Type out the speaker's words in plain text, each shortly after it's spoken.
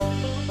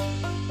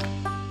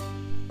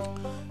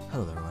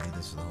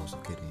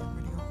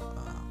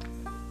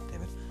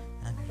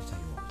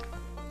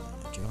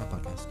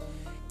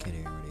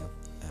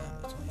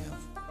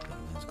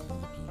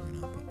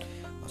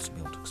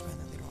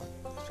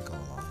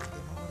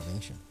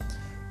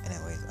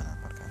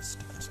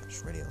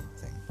radio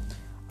thing.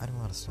 I do a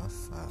lot of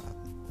stuff.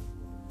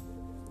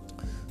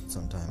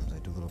 Sometimes I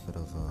do a little bit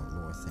of a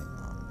lore thing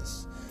on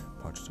this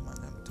project of mine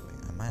that I'm doing.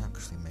 I might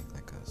actually make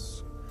like a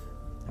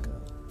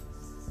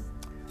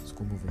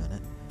school movie on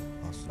it.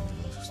 Also do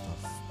other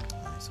stuff.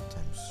 I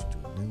sometimes do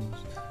news,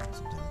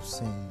 sometimes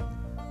sing,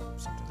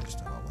 sometimes I just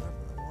talk about whatever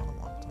I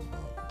want to talk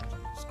about.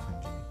 Sometimes it's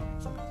cringy,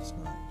 sometimes it's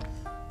not.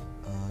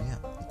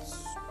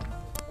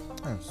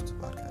 It's just a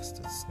podcast.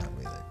 It's not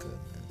really that good,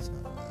 and it's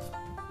not really that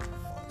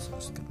long, so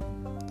just gonna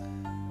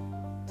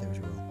take what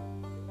you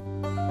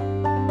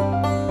will.